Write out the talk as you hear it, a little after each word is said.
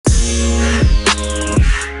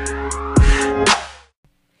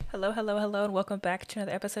hello, and welcome back to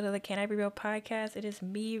another episode of the Can I Be Real podcast. It is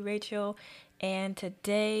me, Rachel, and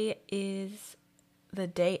today is the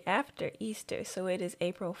day after Easter, so it is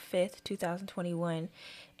April 5th, 2021,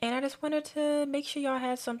 and I just wanted to make sure y'all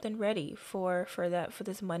had something ready for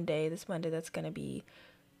this Monday, that's going to be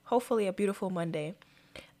hopefully a beautiful Monday.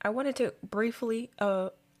 I wanted to briefly,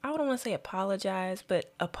 I don't want to say apologize,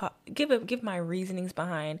 but give my reasonings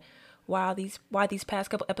behind why these past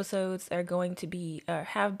couple episodes are going to be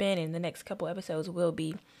have been, and the next couple episodes will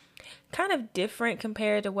be kind of different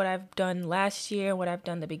compared to what I've done last year and what I've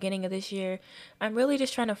done the beginning of this year. I'm really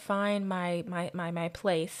just trying to find my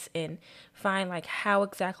place and find like how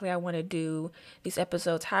exactly I want to do these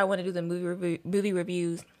episodes, how I want to do the movie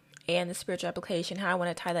reviews and the spiritual application, how I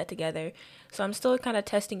want to tie that together. So I'm still kind of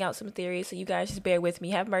testing out some theories, so you guys just bear with me,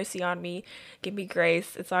 have mercy on me, give me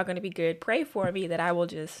grace. It's all going to be good. Pray for me that I will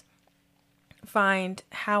just find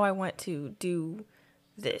how I want to do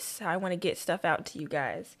this, how I want to get stuff out to you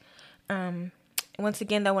guys. Once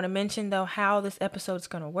again, I want to mention though how this episode is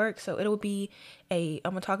going to work. So it'll be I'm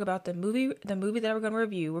going to talk about the movie that we're going to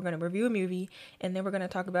review. We're going to review a movie, and then we're going to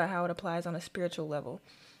talk about how it applies on a spiritual level.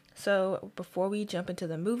 So before we jump into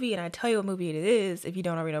the movie, and I tell you what movie it is, if you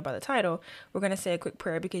don't already know by the title, we're going to say a quick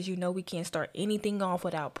prayer because you know we can't start anything off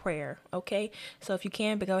without prayer, okay? So if you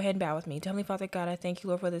can, but go ahead and bow with me. Heavenly Father God, I thank you,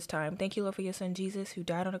 Lord, for this time. Thank you, Lord, for your son Jesus, who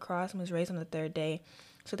died on the cross and was raised on the third day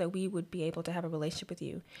so that we would be able to have a relationship with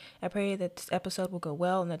you. I pray that this episode will go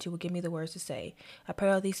well and that you will give me the words to say. I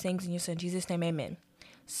pray all these things in your son Jesus' name, amen.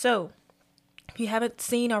 So, if you haven't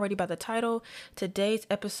seen already by the title, today's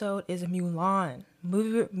episode is Mulan,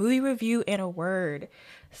 movie review in a word.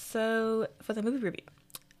 So for the movie review,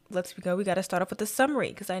 let's go. We got to start off with the summary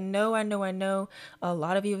because I know a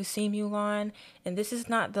lot of you have seen Mulan, and this is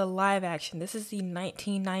not the live action. This is the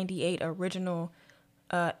 1998 original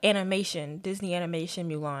animation, Disney animation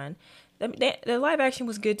Mulan. The live action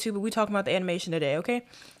was good too, but we're talking about the animation today, okay?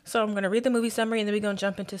 So I'm going to read the movie summary, and then we're going to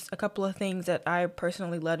jump into a couple of things that I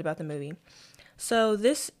personally loved about the movie. So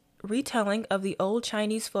this retelling of the old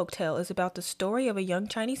Chinese folktale is about the story of a young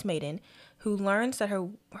Chinese maiden who learns that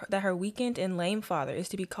her weakened and lame father is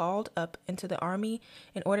to be called up into the army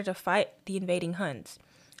in order to fight the invading Huns.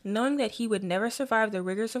 Knowing that he would never survive the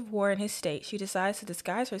rigors of war in his state, she decides to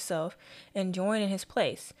disguise herself and join in his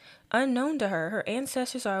place. Unknown to her, her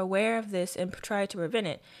ancestors are aware of this and try to prevent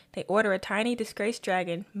it. They order a tiny disgraced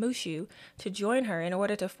dragon, Mushu, to join her in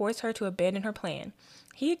order to force her to abandon her plan.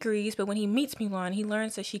 He agrees, but when he meets Mulan, he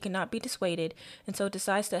learns that she cannot be dissuaded, and so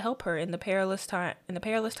decides to help her in the perilous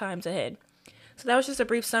times ahead. So that was just a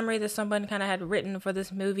brief summary that someone kind of had written for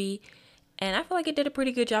this movie, and I feel like it did a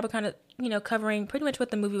pretty good job of kind of, covering pretty much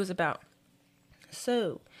what the movie was about.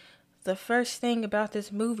 So, the first thing about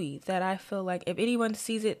this movie that I feel like if anyone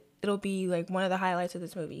sees it, it'll be like one of the highlights of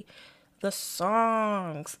this movie. The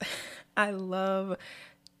songs. I love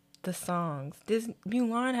the songs.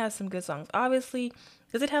 Mulan has some good songs. Obviously,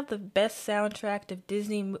 does it have the best soundtrack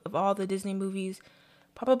of all the Disney movies?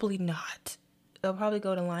 Probably not. They'll probably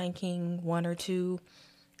go to Lion King 1 or 2.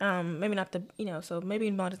 Maybe not so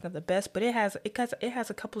maybe Mulan doesn't have the best, but it has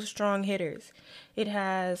a couple strong hitters. It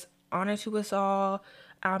has Honor to Us All,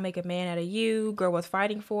 I'll Make a Man Out of You, Girl Worth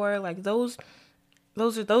Fighting For. Like those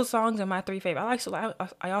songs are my three favorite.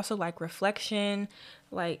 I also like Reflection.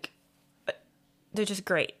 Like they're just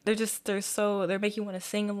great. They make you want to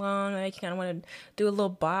sing along. They make you kind of want to do a little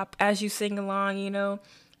bop as you sing along.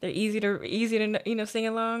 They're easy to sing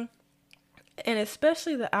along. And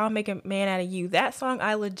especially the I'll Make a Man Out of You. That song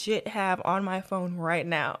I legit have on my phone right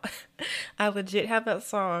now. I legit have that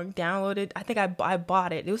song downloaded. I think I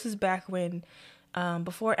bought it. This is back when,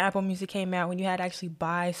 before Apple Music came out, when you had to actually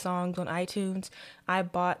buy songs on iTunes. I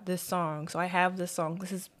bought this song. So I have this song.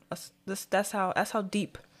 That's how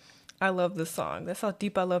deep I love this song. That's how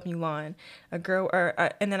deep I love Mulan.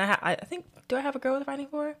 And then I think, do I have a Girl Worth Fighting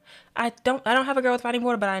For? I don't have a Girl Worth Fighting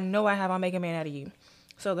For, but I know I have I'll Make a Man Out of You.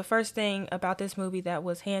 So the first thing about this movie that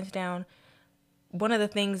was hands down, one of the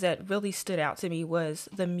things that really stood out to me was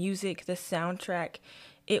the music, the soundtrack.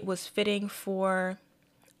 It was fitting for,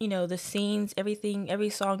 the scenes, everything,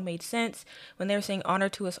 every song made sense. When they were saying Honor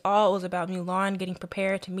to Us All, it was about Mulan getting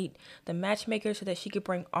prepared to meet the matchmaker so that she could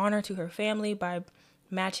bring honor to her family by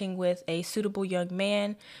matching with a suitable young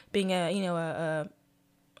man, being a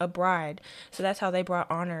bride. So that's how they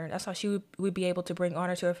brought honor. That's how she would be able to bring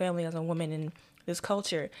honor to her family as a woman in this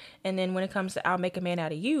culture. And then when it comes to I'll Make a Man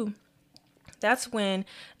Out of You, that's when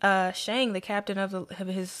Shang, the captain of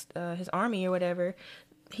his army or whatever,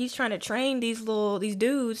 he's trying to train these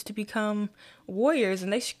dudes to become warriors,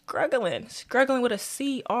 and they struggling with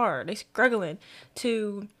a CR. They struggling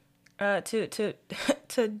to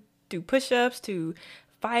do push-ups, to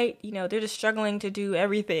fight. They're just struggling to do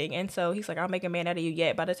everything. And so he's like, I'll make a man out of you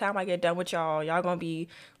yet. By the time I get done with y'all gonna be,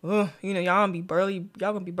 y'all gonna be burly.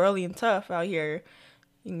 Y'all gonna be burly and tough out here.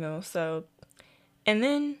 So, and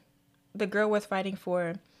then the girl worth fighting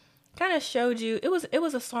for kind of showed you, it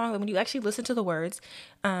was a song that when you actually listen to the words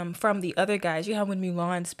from the other guys, you have when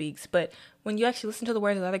Mulan speaks, but when you actually listen to the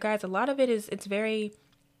words of the other guys, a lot of it's very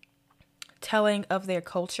telling of their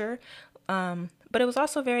culture. But it was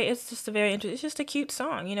also it's just a cute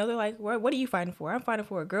song. They're like, what are you fighting for? I'm fighting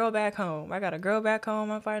for a girl back home. I got a girl back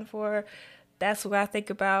home I'm fighting for. That's what I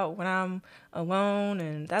think about when I'm alone,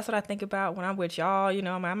 and that's what I think about when I'm with y'all.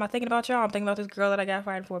 I'm not thinking about y'all. I'm thinking about this girl that I got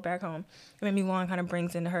fighting for back home. And then Mulan kind of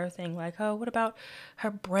brings into her thing like, oh, what about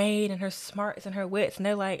her brain and her smarts and her wits? And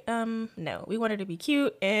they're like, no, we want her to be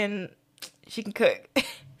cute and she can cook.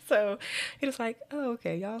 So you're just like, oh,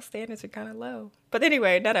 okay, y'all standards are kind of low. But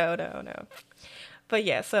anyway, no. But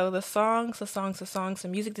yeah, so the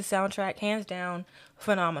music, the soundtrack, hands down,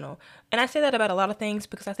 phenomenal. And I say that about a lot of things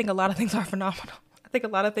because I think a lot of things are phenomenal. I think a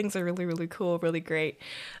lot of things are really, really cool, really great.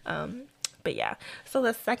 But yeah, so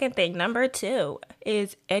the second thing, number 2,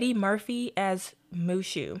 is Eddie Murphy as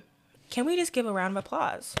Mushu. Can we just give a round of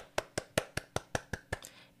applause?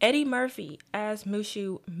 Eddie Murphy as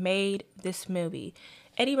Mushu made this movie.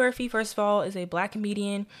 Eddie Murphy, first of all, is a black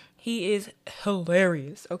comedian. He is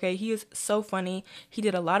hilarious, okay? He is so funny. He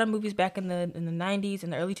did a lot of movies back in the 90s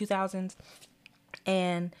and the early 2000s.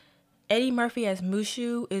 And Eddie Murphy as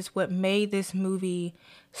Mushu is what made this movie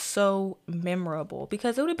so memorable,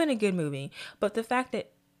 because it would have been a good movie, but the fact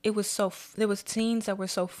that there was scenes that were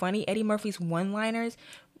so funny, Eddie Murphy's one-liners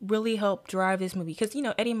really helped drive this movie. Because,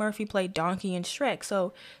 Eddie Murphy played Donkey in Shrek,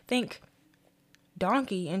 so think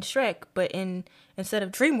Donkey and Shrek, but instead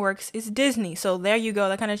of DreamWorks, it's Disney. So there you go.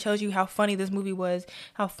 That kind of shows you how funny this movie was,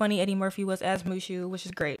 how funny Eddie Murphy was as Mushu, which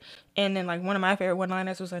is great. And then like one of my favorite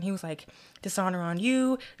one-liners was when he was like, dishonor on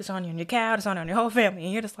you, dishonor on your cow, dishonor on your whole family.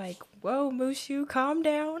 And you're just like, whoa, Mushu, calm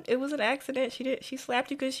down. It was an accident. She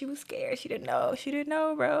slapped you because she was scared. She didn't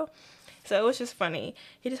know, bro. So it was just funny.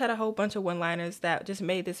 He just had a whole bunch of one-liners that just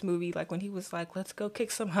made this movie, like when he was like, let's go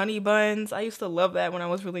kick some honey buns. I used to love that when I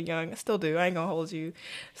was really young. I still do. I ain't gonna hold you.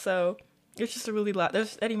 So it's just a really lot.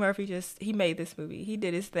 There's Eddie Murphy he made this movie. He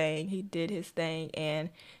did his thing, and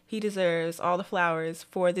he deserves all the flowers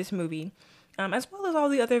for this movie. As well as all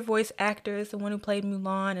the other voice actors, the one who played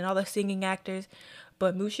Mulan and all the singing actors.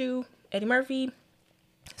 But Mushu, Eddie Murphy,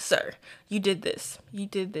 sir, you did this.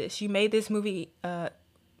 You made this movie,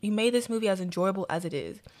 as enjoyable as it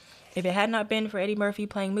is. If it had not been for Eddie Murphy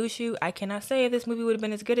playing Mushu, I cannot say if this movie would have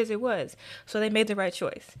been as good as it was. So they made the right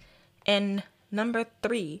choice. And number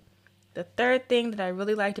 3, the third thing that I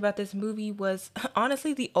really liked about this movie was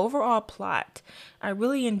honestly the overall plot. I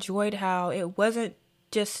really enjoyed how it wasn't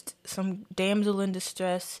just some damsel in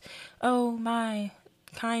distress. Oh my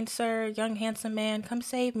kind sir, young handsome man, come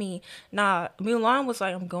save me. Nah, Mulan was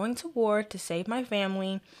like, I'm going to war to save my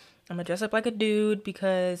family. I'm gonna dress up like a dude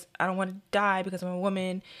because I don't want to die because I'm a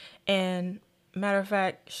woman. And matter of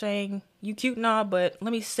fact, Shang, you cute and all, but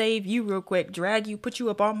let me save you real quick. Put you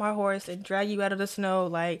up on my horse and drag you out of the snow.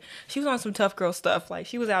 Like, she was on some tough girl stuff. Like,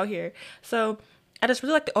 she was out here. So I just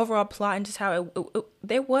really like the overall plot and just how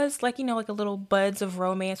there was like, like a little buds of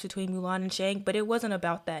romance between Mulan and Shang, but it wasn't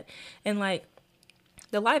about that. And like,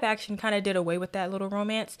 the live action kind of did away with that little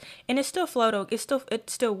romance, and it still flowed. It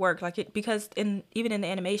still worked, like it, because even in the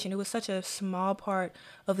animation, it was such a small part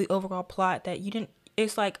of the overall plot that you didn't.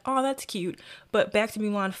 It's like, oh, that's cute, but back to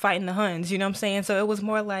Mulan fighting the Huns. You know what I'm saying? So it was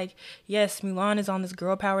more like, yes, Mulan is on this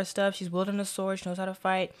girl power stuff. She's wielding a sword. She knows how to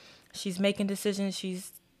fight. She's making decisions.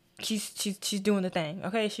 She's doing the thing.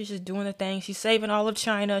 Okay, she's just doing the thing. She's saving all of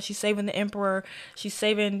China. She's saving the emperor. She's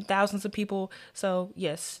saving thousands of people. So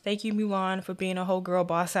yes, thank you, Mulan, for being a whole girl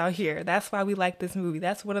boss out here. That's why we like this movie.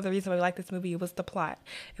 That's one of the reasons why we like this movie. It was the plot.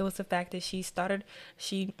 It was the fact that she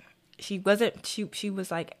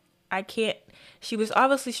was like, I can't. She was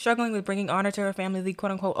obviously struggling with bringing honor to her family the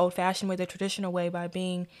quote unquote old fashioned way, the traditional way, by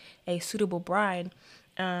being a suitable bride.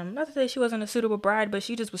 Not to say she wasn't a suitable bride, but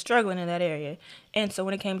she just was struggling in that area. And so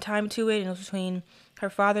when it came time to it, and it was between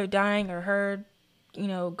her father dying or her,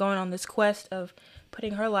 going on this quest of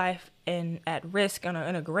putting her life at risk in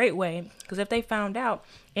a great way. Because if they found out,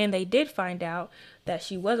 and they did find out that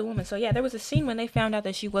she was a woman. So yeah, there was a scene when they found out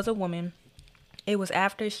that she was a woman. It was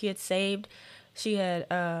after she had saved,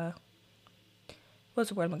 what's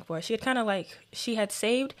the word I'm looking for? She had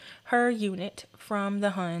saved her unit from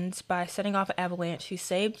the Huns by setting off an avalanche. She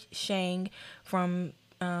saved Shang from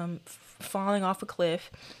falling off a cliff.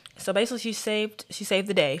 So basically, she saved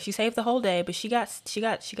the day. She saved the whole day, but she got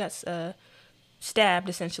stabbed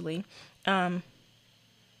essentially.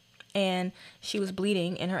 And she was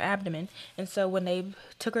bleeding in her abdomen. And so when they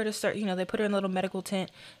took her to start, they put her in a little medical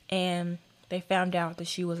tent, and they found out that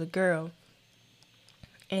she was a girl.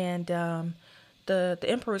 And the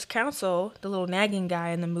Emperor's council, the little nagging guy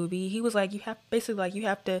in the movie, he was like, you have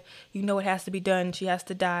to, it has to be done. She has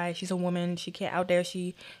to die. She's a woman. She can't, how dare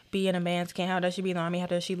she be in a man's camp? How dare she be in the army? How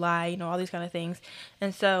dare she lie? All these kind of things.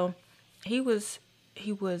 And so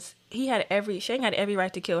Shang had every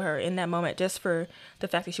right to kill her in that moment, just for the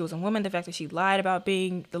fact that she was a woman, the fact that she lied about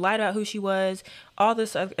who she was, all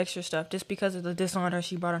this extra stuff, just because of the dishonor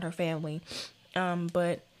she brought on her family.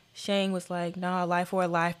 But Shang was like, nah, life for a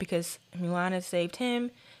life, because Mulan had saved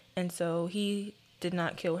him, and so he did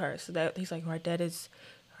not kill her. So that he's like, our debt is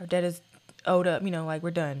owed up, like,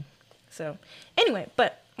 we're done. So anyway,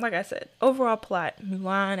 but like I said, overall plot,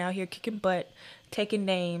 Mulan out here kicking butt, taking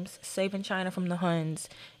names, saving China from the Huns.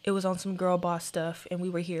 It was on some girl boss stuff, and we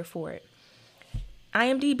were here for it.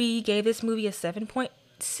 IMDb gave this movie a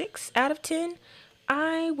 7.6 out of 10.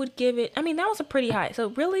 I would give it, that was a pretty high. So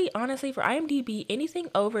really, honestly, for IMDb, anything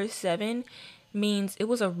over 7 means it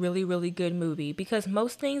was a really, really good movie, because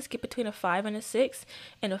most things get between a 5 and a 6,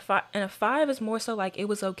 and a 5 is more so like it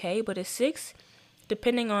was okay, but a 6,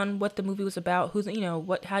 depending on what the movie was about,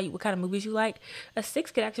 what kind of movies you like, a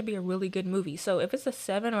 6 could actually be a really good movie. So if it's a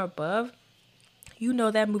 7 or above,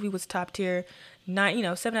 that movie was top tier.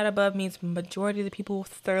 7 out above means majority of the people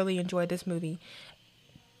thoroughly enjoyed this movie.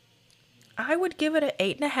 I would give it an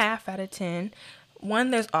 8.5 out of 10.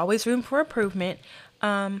 One, there's always room for improvement.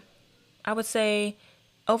 I would say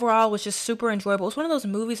overall it was just super enjoyable. It's one of those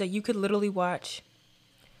movies that you could literally watch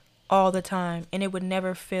all the time, and it would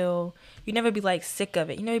never you'd never be like sick of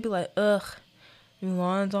it. You'd be like, ugh,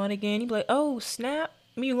 Mulan's on again. You'd be like, oh snap,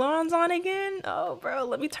 Mulan's on again. Oh bro,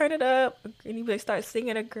 let me turn it up. And you'd be like, start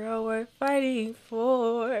singing a girl we're fighting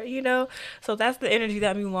for, So that's the energy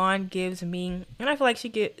that Mulan gives me, and I feel like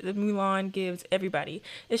Mulan gives everybody.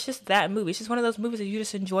 It's just that movie. It's just one of those movies that you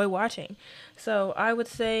just enjoy watching. So I would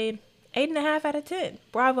say 8.5 out of 10.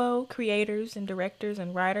 Bravo, creators and directors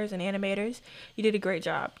and writers and animators. You did a great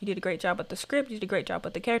job. You did a great job with the script. You did a great job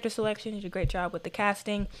with the character selection. You did a great job with the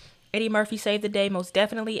casting. Eddie Murphy saved the day, most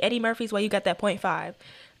definitely. Eddie Murphy's why you got that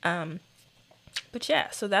 0.5. But yeah,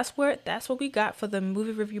 so that's what we got for the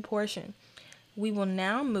movie review portion. We will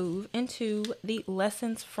now move into the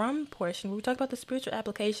lessons from portion, where we talk about the spiritual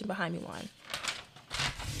application behind Mulan.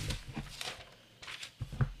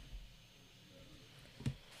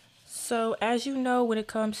 So as you know, when it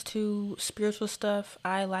comes to spiritual stuff,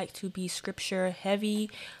 I like to be scripture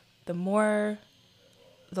heavy. The more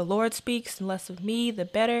the Lord speaks and less of me, the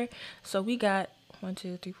better. So we got 1,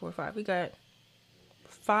 2, 3, 4, 5. We got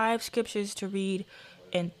 5 scriptures to read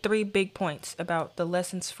and 3 big points about the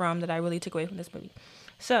lessons from that I really took away from this movie.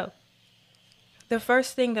 So the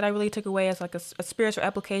first thing that I really took away as like a spiritual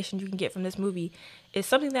application you can get from this movie is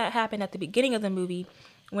something that happened at the beginning of the movie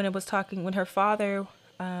when her father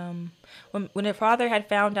when her father had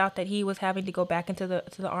found out that he was having to go back into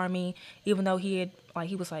the army, even though he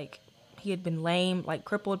had been lame, like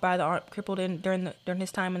crippled during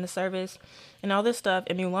his time in the service, and all this stuff.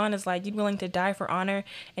 And Mulan is like, "You willing to die for honor?"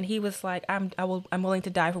 And he was like, "I'm willing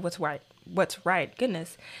to die for what's right. What's right?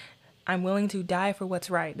 Goodness, I'm willing to die for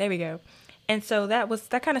what's right." There we go. And so that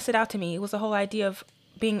kind of stood out to me. It was the whole idea of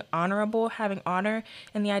being honorable, having honor,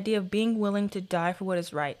 and the idea of being willing to die for what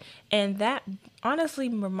is right. And that honestly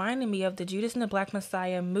reminded me of the Judas and the Black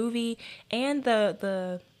Messiah movie and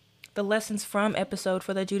the lessons from episode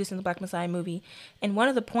for the Judas and the Black Messiah movie. And one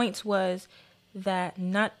of the points was that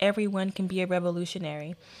not everyone can be a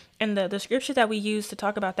revolutionary. And the scripture that we used to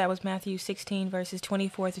talk about that was Matthew 16 verses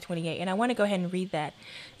 24 through 28. And I want to go ahead and read that.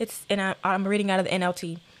 I'm reading out of the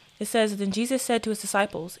NLT. It says, "Then Jesus said to his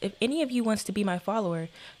disciples, 'If any of you wants to be my follower,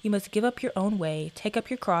 you must give up your own way, take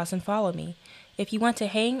up your cross and follow me. If you want to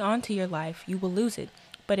hang on to your life, you will lose it.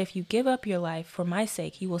 But if you give up your life for my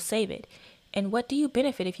sake, you will save it. And what do you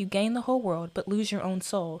benefit if you gain the whole world but lose your own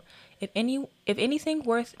soul? Is anything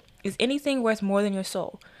worth more than your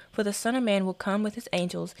soul? For the Son of Man will come with his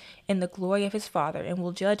angels in the glory of his Father and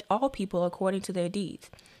will judge all people according to their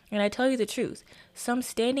deeds. And I tell you the truth, some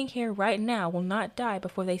standing here right now will not die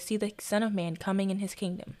before they see the Son of Man coming in his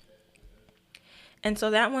kingdom.'" And so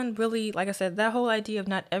that one really, like I said, that whole idea of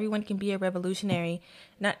not everyone can be a revolutionary,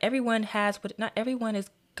 not everyone is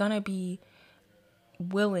gonna be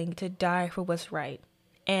willing to die for what's right.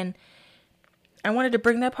 And I wanted to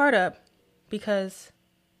bring that part up because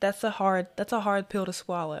that's a hard pill to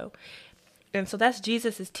swallow. And so that's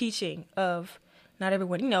Jesus's teaching of not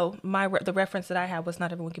everyone, the reference that I had was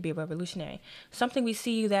not everyone could be a revolutionary. Something we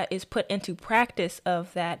see that is put into practice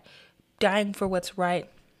of that dying for what's right,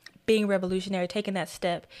 being revolutionary, taking that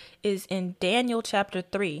step, is in Daniel chapter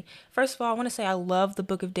 3. First of all, I want to say I love the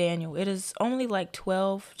book of Daniel. It is only like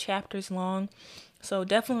 12 chapters long. So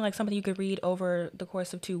definitely like something you could read over the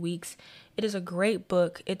course of 2 weeks. It is a great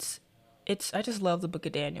book. I just love the book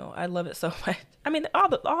of Daniel. I love it so much. I mean,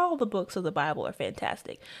 all the books of the Bible are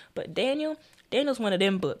fantastic, but Daniel's one of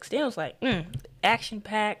them books. Daniel's like action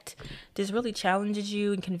packed, just really challenges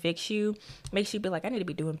you and convicts you, makes you be like, I need to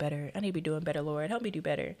be doing better. I need to be doing better, Lord. Help me do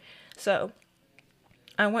better. So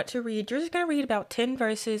I want to read. You're just gonna read about 10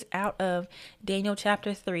 verses out of Daniel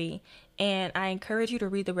chapter 3, and I encourage you to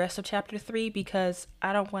read the rest of chapter 3 because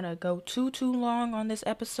I don't want to go too long on this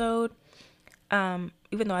episode.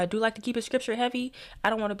 Even though I do like to keep it scripture heavy, I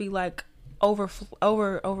don't want to be like over. I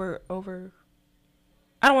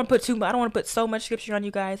don't want to put so much scripture on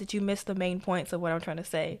you guys that you miss the main points of what I'm trying to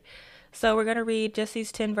say. So we're going to read just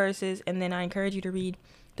these 10 verses, and then I encourage you to read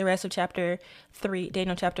the rest of chapter 3,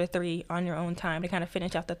 Daniel chapter 3, on your own time to kind of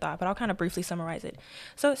finish out the thought, but I'll kind of briefly summarize it.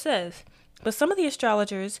 So it says, but some of the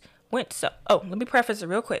astrologers let me preface it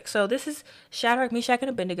real quick. So this is Shadrach, Meshach, and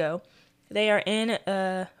Abednego. They are in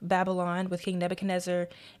Babylon with King Nebuchadnezzar,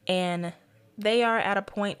 and they are at a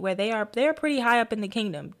point where they're pretty high up in the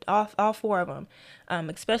kingdom. All four of them,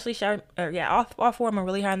 especially all four of them are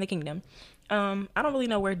really high in the kingdom. I don't really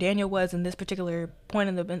know where Daniel was in this particular point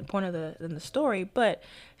in the story, but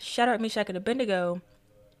Shadrach, Meshach, and Abednego.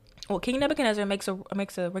 Well, King Nebuchadnezzar makes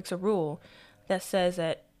a rule that says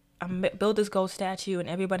that build this gold statue and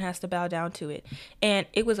everyone has to bow down to it. And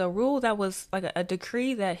it was a rule that was like a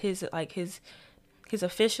decree that his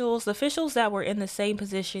officials, the officials that were in the same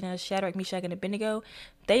position as Shadrach, Meshach, and Abednego,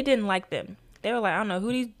 they didn't like them. They were like, I don't know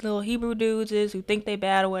who these little Hebrew dudes is who think they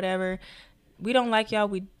bad or whatever. We don't like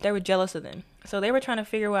y'all. They were jealous of them. So they were trying to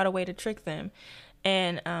figure out a way to trick them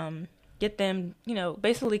and get them,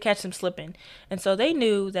 basically catch them slipping. And so they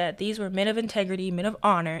knew that these were men of integrity, men of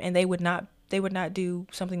honor, and they would not do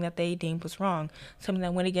something that they deemed was wrong, something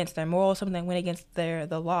that went against their morals, something that went against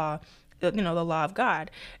the law, the law of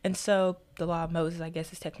God. And so the law of Moses, I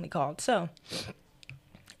guess, is technically called. So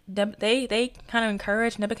they kind of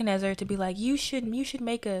encouraged Nebuchadnezzar to be like, you should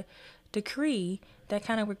make a decree that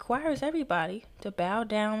kind of requires everybody to bow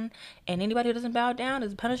down, and anybody who doesn't bow down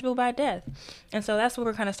is punishable by death. And so that's what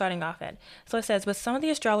we're kind of starting off at. So it says, but some of the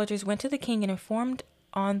astrologers went to the king and informed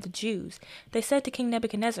on the Jews. They said to King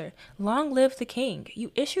Nebuchadnezzar, long live the king.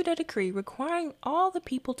 You issued a decree requiring all the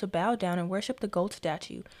people to bow down and worship the gold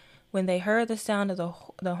statue. When they heard the sound of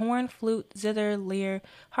the horn, flute, zither, lyre,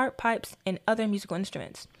 harp, pipes, and other musical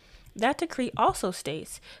instruments. That decree also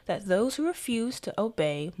states that those who refuse to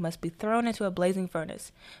obey must be thrown into a blazing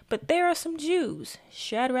furnace. But there are some Jews,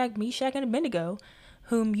 Shadrach, Meshach, and Abednego,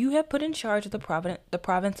 whom you have put in charge of the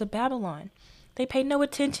province of Babylon. They pay no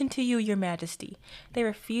attention to you, your majesty. They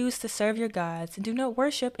refuse to serve your gods and do not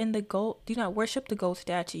worship the gold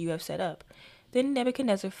statue you have set up. Then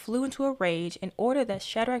Nebuchadnezzar flew into a rage and ordered that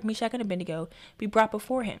Shadrach, Meshach, and Abednego be brought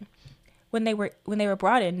before him. When they were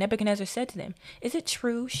brought in, Nebuchadnezzar said to them, is it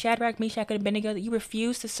true, Shadrach, Meshach, and Abednego, that you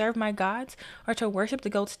refuse to serve my gods or to worship the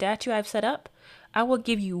gold statue I have set up? I will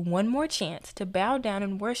give you one more chance to bow down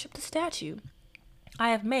and worship the statue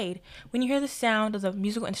I have made when you hear the sound of the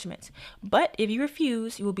musical instruments. But if you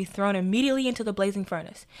refuse, you will be thrown immediately into the blazing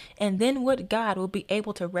furnace. And then what God will be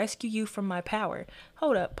able to rescue you from my power?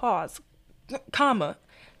 Hold up, pause, comma.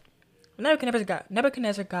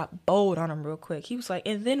 Nebuchadnezzar got bold on him real quick. He was like,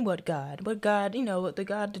 and then what God? What God, the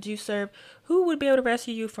God that you serve, who would be able to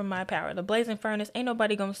rescue you from my power? The blazing furnace, ain't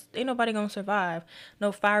nobody gonna survive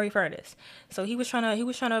no fiery furnace. So he was trying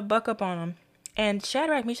to buck up on him. And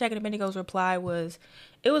Shadrach, Meshach, and Abednego's reply was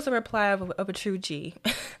a reply of a true G.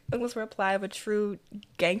 It was a reply of a true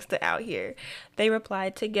gangster out here. They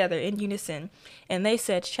replied together in unison. And they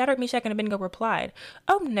said, Shadrach, Meshach, and Abednego replied,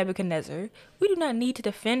 O Nebuchadnezzar, we do not need to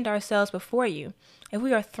defend ourselves before you. If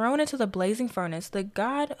we are thrown into the blazing furnace, the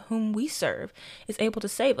God whom we serve is able to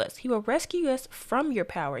save us. He will rescue us from your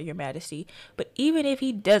power, your majesty. But even if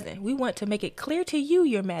he doesn't, we want to make it clear to you,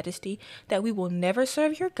 your majesty, that we will never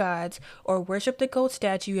serve your gods or worship the gold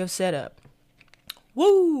statue you have set up.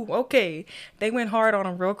 Woo! Okay. They went hard on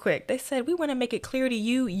him real quick. They said, we want to make it clear to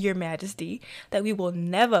you, your majesty, that we will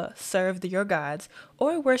never serve your gods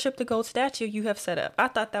or worship the gold statue you have set up. I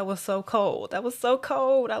thought that was so cold. That was so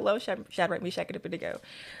cold. I love Shadrach, Meshach, and Abednego.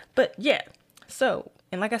 But yeah, so,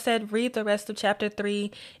 and like I said, read the rest of chapter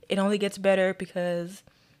 3. It only gets better because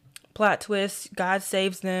plot twist, God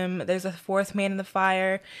saves them. There's a fourth man in the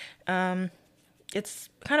fire. it's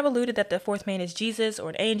kind of alluded that the fourth man is Jesus or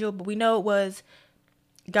an angel, but we know it was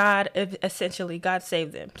God. Essentially, God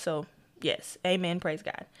saved them. So yes, amen, praise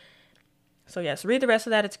God. So yes, read the rest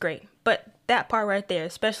of that. It's great. But that part right there,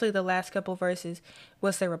 especially the last couple verses,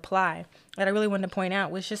 was their reply. That I really wanted to point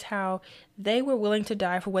out was just how they were willing to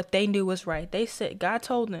die for what they knew was right. They said, God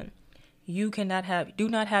told them, do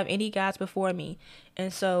not have any gods before me.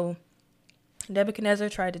 And so Nebuchadnezzar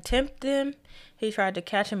tried to tempt them. He tried to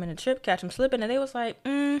catch him in a trip, catch him slipping. And they was like,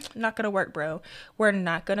 not going to work, bro. You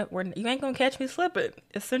ain't going to catch me slipping.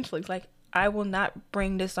 Essentially, like, I will not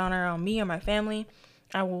bring dishonor on me or my family.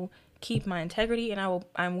 I will keep my integrity, and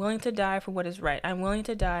I'm willing to die for what is right. I'm willing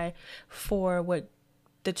to die for what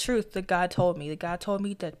the truth that God told me. That God told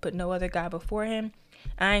me to put no other God before him.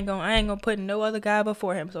 I ain't gonna put no other God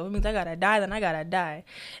before him. So it means I gotta die, then I gotta die.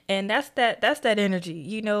 And that's that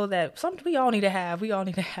energy, that something we all need to have.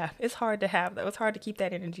 It's hard to have though. It's hard to keep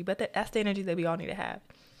that energy, but that's the energy that we all need to have.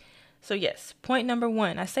 So yes, point number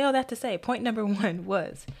one. I say all that to say point number one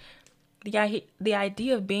was the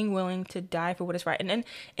idea of being willing to die for what is right. And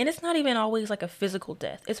it's not even always like a physical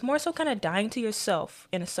death. It's more so kind of dying to yourself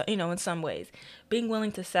in some ways, being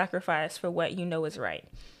willing to sacrifice for what you know is right.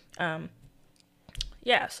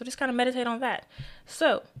 So just kind of meditate on that.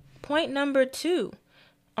 So point number two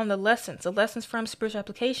on the lessons from spiritual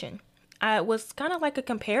application, was kind of like a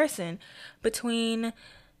comparison between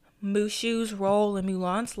Mushu's role in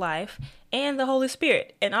Mulan's life and the Holy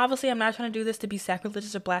Spirit. And obviously, I'm not trying to do this to be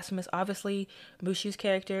sacrilegious or blasphemous. Obviously, Mushu's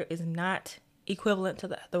character is not equivalent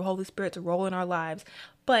to the Holy Spirit's role in our lives,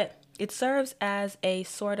 but it serves as a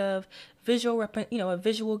sort of visual, a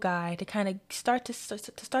visual guide to kind of start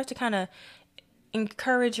to kind of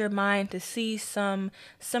encourage your mind to see some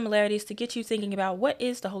similarities, to get you thinking about what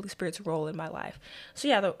is the Holy Spirit's role in my life. So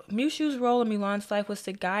yeah, the Mushu's role in Mulan's life was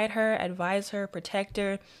to guide her, advise her, protect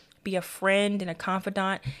her, be a friend and a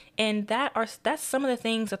confidant. And that's some of the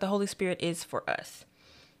things that the Holy Spirit is for us.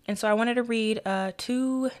 And so I wanted to read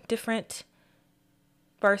two different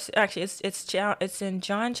verses. Actually, it's in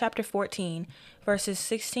John chapter 14, verses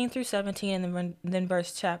 16 through 17, and then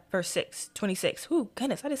verse 26. Ooh,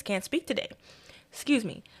 goodness, I just can't speak today. Excuse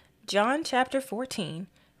me. John chapter 14,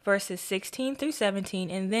 verses 16 through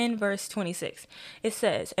 17, and then verse 26. It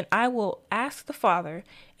says, and I will ask the Father,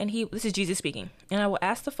 this is Jesus speaking, and I will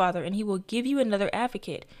ask the Father, and he will give you another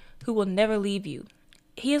advocate who will never leave you.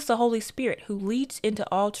 He is the Holy Spirit who leads into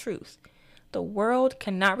all truth. The world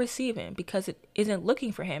cannot receive him because it isn't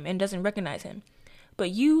looking for him and doesn't recognize him.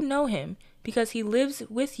 But you know him because he lives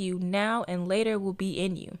with you now and later will be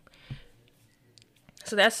in you.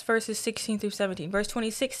 So that's verses 16 through 17. Verse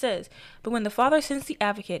 26 says, but when the Father sends the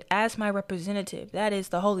advocate as my representative, that is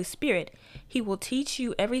the Holy Spirit, he will teach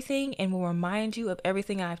you everything and will remind you of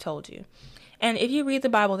everything I have told you. And if you read the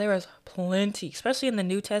Bible, there is plenty, especially in the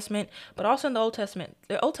New Testament, but also in the Old Testament.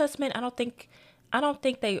 The Old Testament, I don't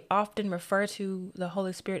think they often refer to the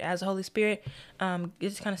Holy Spirit as the Holy Spirit. It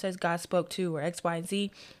just kind of says God spoke to, or X, Y, and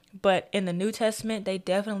Z. But in the New Testament, they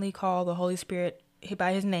definitely call the Holy Spirit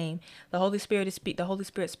by his name. The Holy Spirit the Holy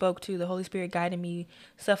Spirit spoke to, the Holy Spirit guided me,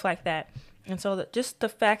 stuff like that. And so just the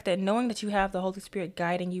fact that knowing that you have the Holy Spirit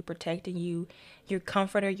guiding you, protecting you, your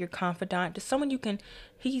comforter, your confidant, just someone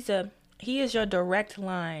he is your direct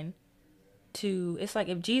line to, it's like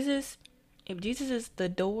if Jesus is the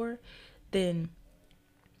door, then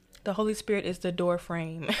the Holy Spirit is the door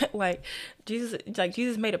frame. Jesus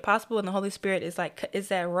made it possible, and the Holy Spirit is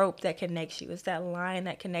that rope that connects you. It's that line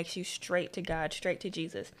that connects you straight to God, straight to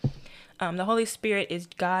Jesus. The Holy Spirit is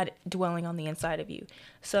God dwelling on the inside of you.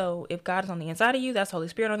 So if God is on the inside of you, that's the Holy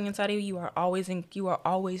Spirit on the inside of you. You are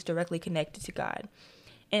always directly connected to God.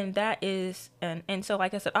 And that is, and so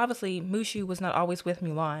like I said, obviously Mushu was not always with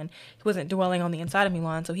Mulan. He wasn't dwelling on the inside of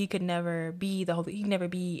Mulan, so he could never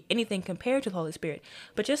be anything compared to the Holy Spirit.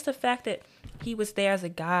 But just the fact that he was there as a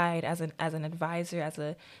guide, as an advisor, as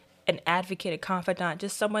an advocate, a confidant,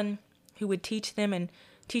 just someone who would teach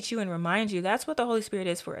you and remind you. That's what the Holy Spirit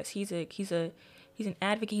is for us. He's an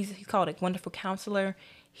advocate. He's called a wonderful counselor.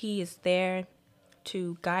 He is there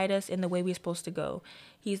to guide us in the way we're supposed to go.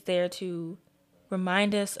 He's there to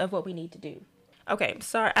remind us of what we need to do. Okay,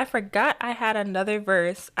 sorry, I forgot I had another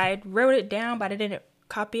verse. I wrote it down, but I didn't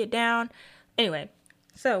copy it down. Anyway,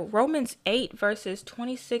 so Romans 8 verses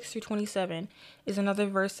 26 through 27 is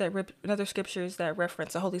another scriptures that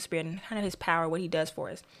reference the Holy Spirit and kind of his power, what he does for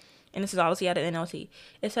us. And this is obviously out of NLT.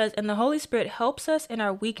 It says, and the Holy Spirit helps us in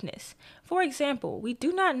our weakness. For example, we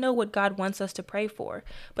do not know what God wants us to pray for,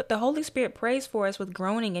 but the Holy Spirit prays for us with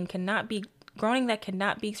groaning that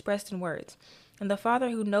cannot be expressed in words. And the Father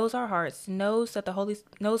who knows our hearts knows what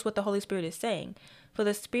the Holy Spirit is saying. For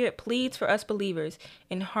the Spirit pleads for us believers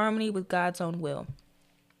in harmony with God's own will.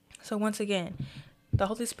 So once again, the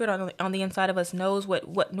Holy Spirit on the inside of us knows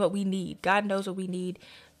what we need. God knows what we need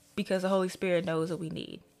because the Holy Spirit knows what we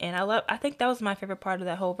need. And I think that was my favorite part of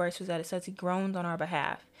that whole verse, was that it says he groans on our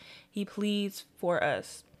behalf. He pleads for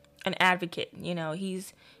us. An advocate,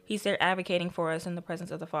 he's there advocating for us in the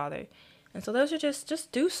presence of the Father. And so those are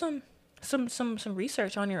just do some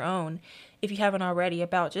research on your own, if you haven't already,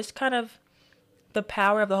 about just kind of the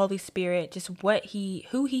power of the Holy Spirit, just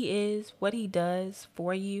who he is, what he does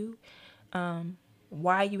for you,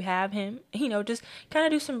 why you have him, just kind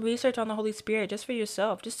of do some research on the Holy Spirit just for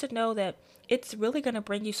yourself, just to know that it's really going to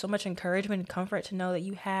bring you so much encouragement and comfort to know that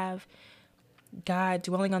you have God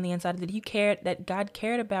dwelling on the inside, that God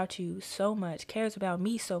cared about you so much, cares about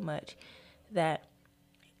me so much, that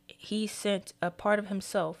he sent a part of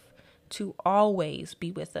himself to always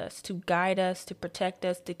be with us, to guide us, to protect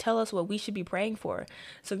us, to tell us what we should be praying for.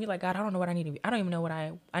 So you're like, God, I don't know what I need to be. I don't even know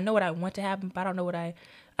I know what I want to happen, but I don't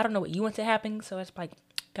know what you want to happen. So it's like,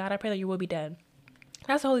 God, I pray that your will be done.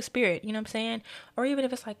 That's the Holy Spirit, you know what I'm saying? Or even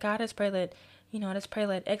if it's like, God, let's pray that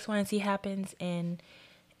X, Y, and Z happens, and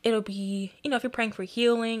it'll be, if you're praying for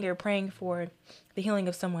healing or praying for the healing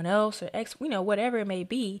of someone else or whatever it may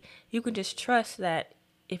be, you can just trust that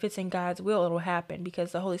if it's in God's will, it'll happen,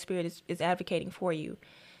 because the Holy Spirit is advocating for you.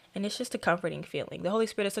 And it's just a comforting feeling. The Holy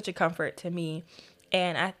Spirit is such a comfort to me.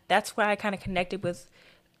 And that's why I kind of connected with,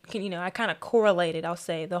 I kind of correlated, I'll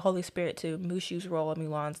say, the Holy Spirit to Mushu's role in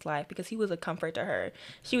Mulan's life, because he was a comfort to her.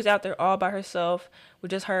 She was out there all by herself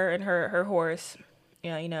with just her and her horse,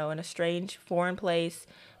 in a strange foreign place.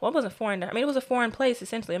 Well, it wasn't foreign. It was a foreign place,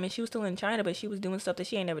 essentially. She was still in China, but she was doing stuff that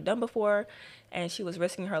she ain't never done before, and she was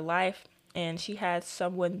risking her life. And she had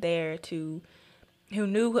someone there who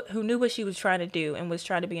knew what she was trying to do and was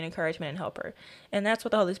trying to be an encouragement and help her. And that's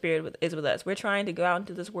what the Holy Spirit is with us. We're trying to go out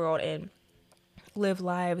into this world and live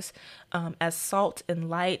lives as salt and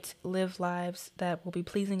light, live lives that will be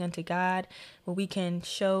pleasing unto God, where we can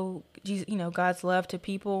show Jesus, God's love to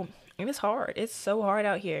people. And it's hard. It's so hard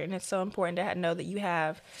out here, and it's so important to know that you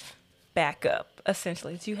have backup.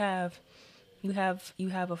 Essentially, you have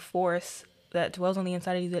a force that dwells on the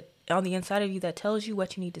inside of you that tells you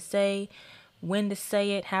what you need to say, when to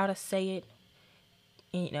say it, how to say it,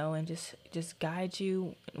 and just guide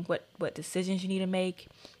you what decisions you need to make,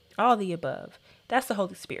 all the above. That's the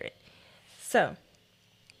Holy Spirit. So,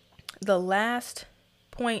 the last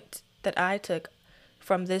point that I took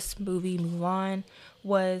from this movie, Mulan,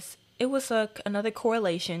 was another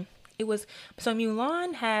correlation. So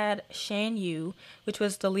Mulan had Shan Yu, which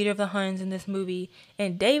was the leader of the Huns in this movie,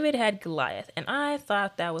 and David had Goliath. And I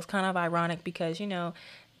thought that was kind of ironic because,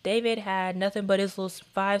 David had nothing but his little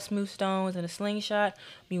 5 smooth stones and a slingshot.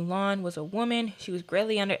 Mulan was a woman. She was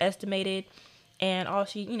greatly underestimated. And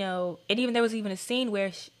and even there was even a scene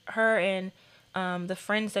where her and the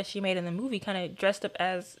friends that she made in the movie kind of dressed up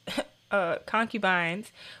as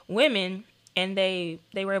concubines, women, and they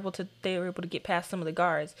were able to get past some of the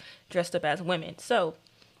guards dressed up as women. So,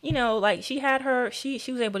 she had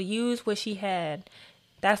she was able to use what she had.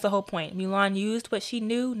 That's the whole point. Mulan used what she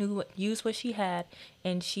used what she had,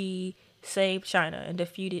 and she saved China and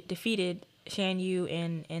defeated Shan Yu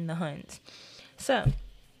and the Huns. So,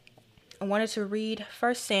 I wanted to read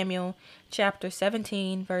 1 Samuel chapter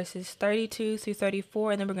 17, verses 32 through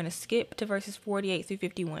 34, and then we're going to skip to verses 48 through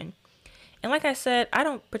 51. And like I said, I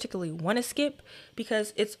don't particularly want to skip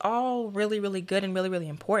because it's all really, really good and really, really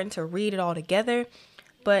important to read it all together.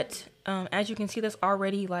 But as you can see, there's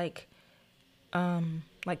already like 10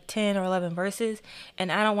 or 11 verses,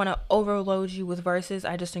 and I don't want to overload you with verses.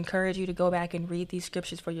 I just encourage you to go back and read these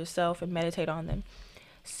scriptures for yourself and meditate on them.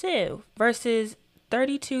 So, verses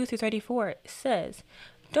 32 through 34 says,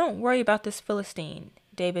 "Don't worry about this Philistine,"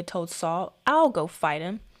 David told Saul. "I'll go fight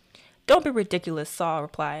him." "Don't be ridiculous," Saul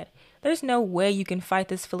replied. "There's no way you can fight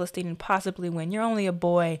this Philistine and possibly win. You're only a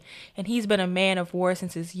boy, and he's been a man of war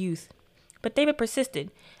since his youth." But David persisted.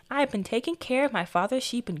 "I have been taking care of my father's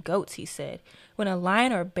sheep and goats," he said. "When a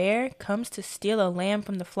lion or bear comes to steal a lamb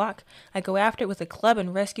from the flock, I go after it with a club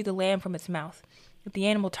and rescue the lamb from its mouth. If the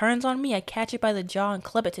animal turns on me, I catch it by the jaw and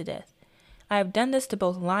club it to death. I have done this to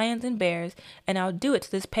both lions and bears, and I'll do it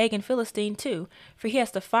to this pagan Philistine too, for he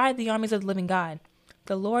has defied the armies of the living God.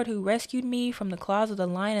 The Lord who rescued me from the claws of the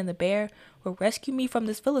lion and the bear will rescue me from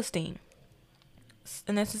this Philistine."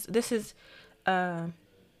 And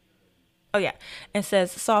and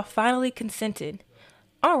says, Saul finally consented.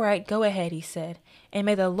 All right, go ahead, he said, and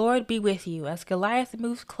may the Lord be with you. As Goliath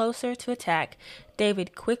moved closer to attack,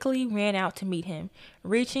 David quickly ran out to meet him.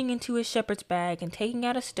 Reaching into his shepherd's bag and taking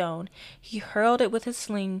out a stone, he hurled it with his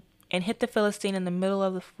sling and hit the Philistine in the middle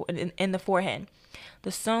of the forehead.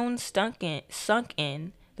 The stone sunk in,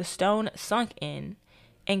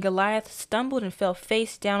 and Goliath stumbled and fell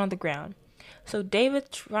face down on the ground. So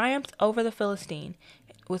David triumphed over the Philistine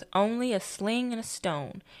with only a sling and a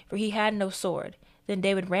stone, for he had no sword. Then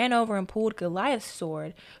David ran over and pulled Goliath's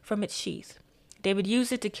sword from its sheath. David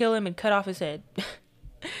used it to kill him and cut off his head.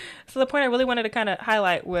 So the point I really wanted to kind of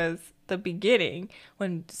highlight was the beginning,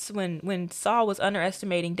 when Saul was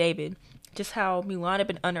underestimating David, just how Mulan had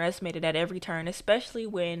been underestimated at every turn, especially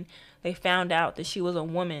when they found out that she was a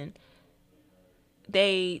woman.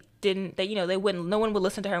 No one would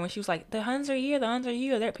listen to her when she was like, the Huns are here.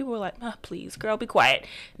 People were like, oh, please, girl, be quiet.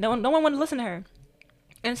 No one wanted to listen to her.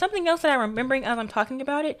 And something else that I'm remembering as I'm talking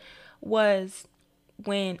about it was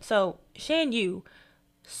Shan Yu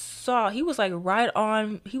he was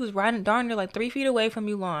riding darn near like 3 feet away from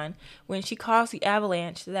Mulan when she caused the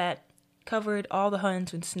avalanche that covered all the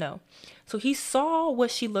Huns in snow. So he saw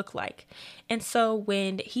what she looked like. And so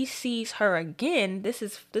when he sees her again, this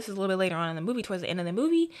is a little bit later on in the movie, towards the end of the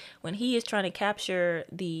movie, when he is trying to capture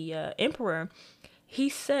the emperor, he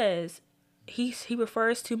says, he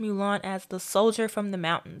refers to Mulan as the soldier from the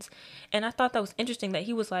mountains. And I thought that was interesting that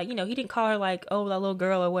he was like, he didn't call her like, oh, that little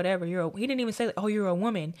girl or whatever. He didn't even say, like, oh, you're a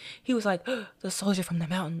woman. He was like, oh, the soldier from the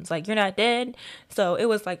mountains. Like, you're not dead. So it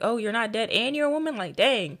was like, oh, you're not dead and you're a woman? Like,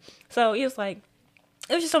 dang. So it was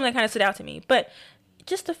just something that kind of stood out to me. But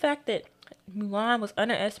just the fact that Mulan was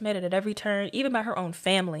underestimated at every turn, even by her own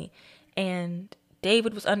family. And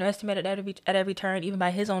David was underestimated at every turn, even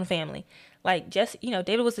by his own family. Like,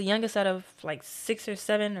 David was the youngest out of like 6 or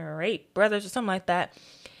 7 or 8 brothers or something like that.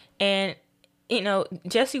 And,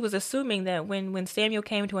 Jesse was assuming that when Samuel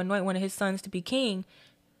came to anoint one of his sons to be king,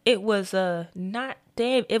 it was not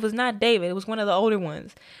David. It was not David. It was one of the older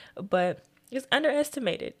ones. But it's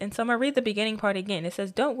underestimated. And so I'm going to read the beginning part again. It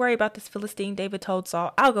says, "Don't worry about this Philistine," David told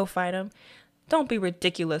Saul. "I'll go fight him." "Don't be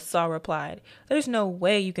ridiculous," Saul replied. "There's no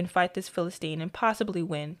way you can fight this Philistine and possibly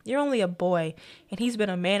win. You're only a boy, and he's been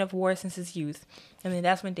a man of war since his youth." And then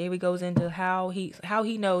that's when David goes into how he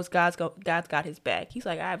knows God's got his back. He's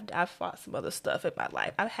like, I've fought some other stuff in my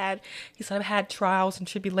life. I've had trials and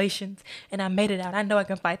tribulations, and I made it out. I know I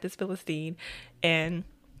can fight this Philistine. And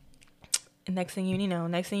next thing you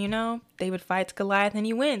know, David fights Goliath and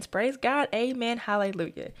he wins. Praise God. Amen.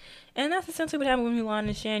 Hallelujah. And that's essentially what happened with Mulan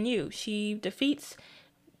and Shan Yu. She defeats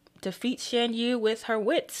Shan Yu with her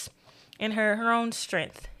wits and her own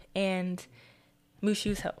strength and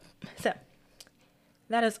Mushu's help. So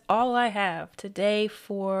that is all I have today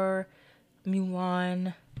for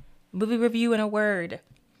Mulan movie review in a word.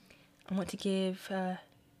 I want to give a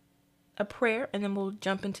prayer, and then we'll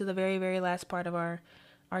jump into the very, very last part of our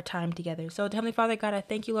time together. So, Heavenly Father God, I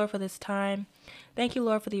thank you, Lord, for this time. Thank you,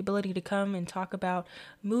 Lord, for the ability to come and talk about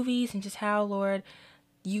movies and just how, Lord,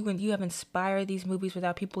 you have inspired these movies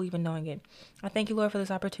without people even knowing it. I thank you, Lord, for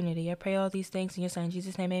this opportunity. I pray all these things in your Son,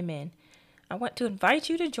 Jesus' name, amen. I want to invite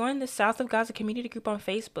you to join the South of Gaza community group on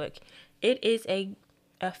Facebook. It is a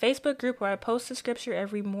Facebook group where I post the scripture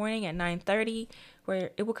every morning at 9:30,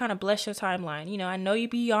 where it will kind of bless your timeline. I know you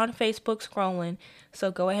be on Facebook scrolling,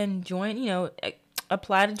 so go ahead and join,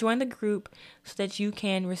 apply to join the group so that you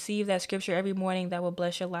can receive that scripture every morning that will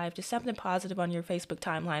bless your life. Just something positive on your Facebook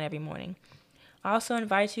timeline every morning. I also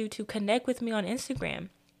invite you to connect with me on Instagram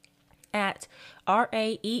at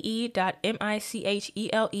raee.michele.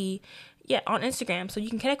 Yeah, on Instagram, so you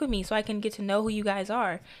can connect with me so I can get to know who you guys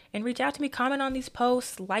are and reach out to me, comment on these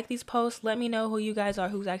posts, like these posts, let me know who you guys are,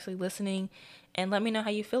 who's actually listening, and let me know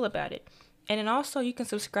how you feel about it. And then also you can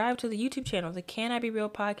subscribe to the YouTube channel, the Can I Be Real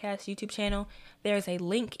podcast YouTube channel. There's a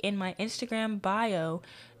link in my Instagram bio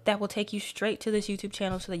that will take you straight to this YouTube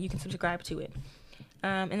channel so that you can subscribe to it.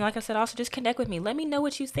 And like I said, also just connect with me. Let me know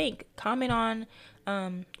what you think. Comment on,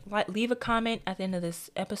 leave a comment at the end of this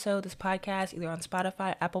episode, this podcast, either on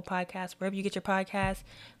Spotify, Apple Podcasts, wherever you get your podcasts.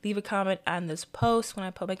 Leave a comment on this post when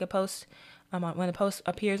I make a post, when the post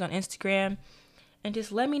appears on Instagram. And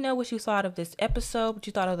just let me know what you thought of this episode, what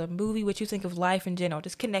you thought of the movie, what you think of life in general.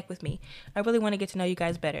 Just connect with me. I really want to get to know you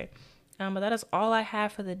guys better. But that is all I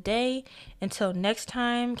have for the day. Until next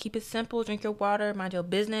time, keep it simple, drink your water, mind your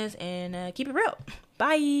business, and keep it real.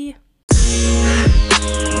 Bye.